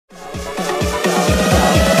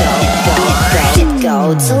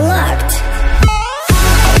Mode select.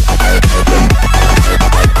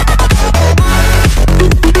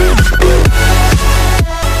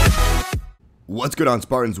 What's good on,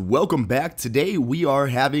 Spartans? Welcome back. Today we are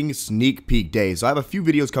having sneak peek day. So I have a few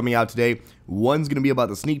videos coming out today. One's going to be about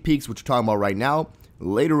the sneak peeks, which we're talking about right now.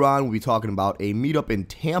 Later on, we'll be talking about a meetup in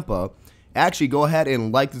Tampa. Actually, go ahead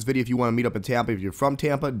and like this video if you want to meet up in Tampa. If you're from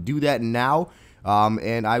Tampa, do that now.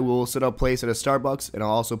 And I will set up a place at a Starbucks, and I'll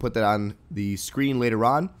also put that on the screen later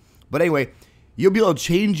on. But anyway, you'll be able to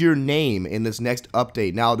change your name in this next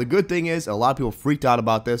update. Now, the good thing is, a lot of people freaked out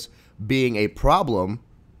about this being a problem,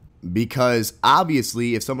 because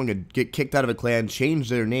obviously if someone could get kicked out of a clan, change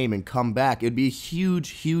their name, and come back, it'd be a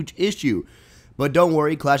huge issue. But don't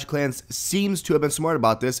worry, Clash of Clans seems to have been smart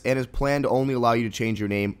about this and has planned to only allow you to change your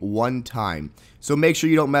name one time. So make sure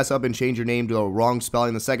you don't mess up and change your name to the wrong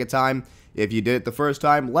spelling the second time. If you did it the first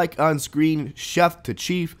time, like on screen, Chef to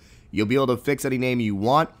Chief, you'll be able to fix any name you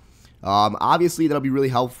want. Obviously that'll be really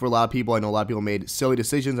helpful for a lot of people. I know a lot of people made silly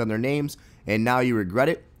decisions on their names and now you regret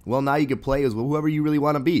it. Well, now you can play as whoever you really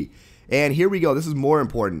want to be. And here we go. This is more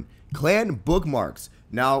important. Clan bookmarks.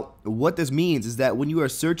 Now, what this means is that when you are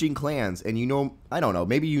searching clans, and you know, I don't know,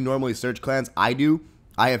 maybe you normally search clans. I do.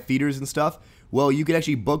 I have feeders and stuff. Well, you can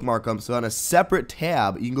actually bookmark them. So on a separate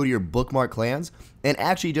tab, you can go to your bookmark clans and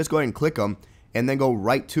actually just go ahead and click them and then go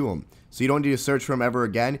right to them. So you don't need to search for them ever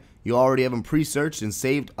again. You already have them pre-searched and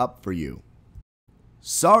saved up for you.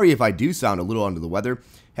 Sorry if I do sound a little under the weather.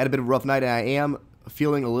 Had a bit of a rough night and I am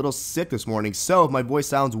feeling a little sick this morning, so if my voice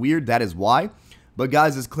sounds weird, that is why. But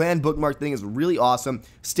guys, this clan bookmark thing is really awesome.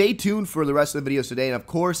 Stay tuned for the rest of the videos today, and of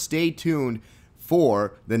course stay tuned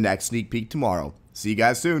for the next sneak peek tomorrow. See you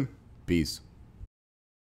guys soon. Peace.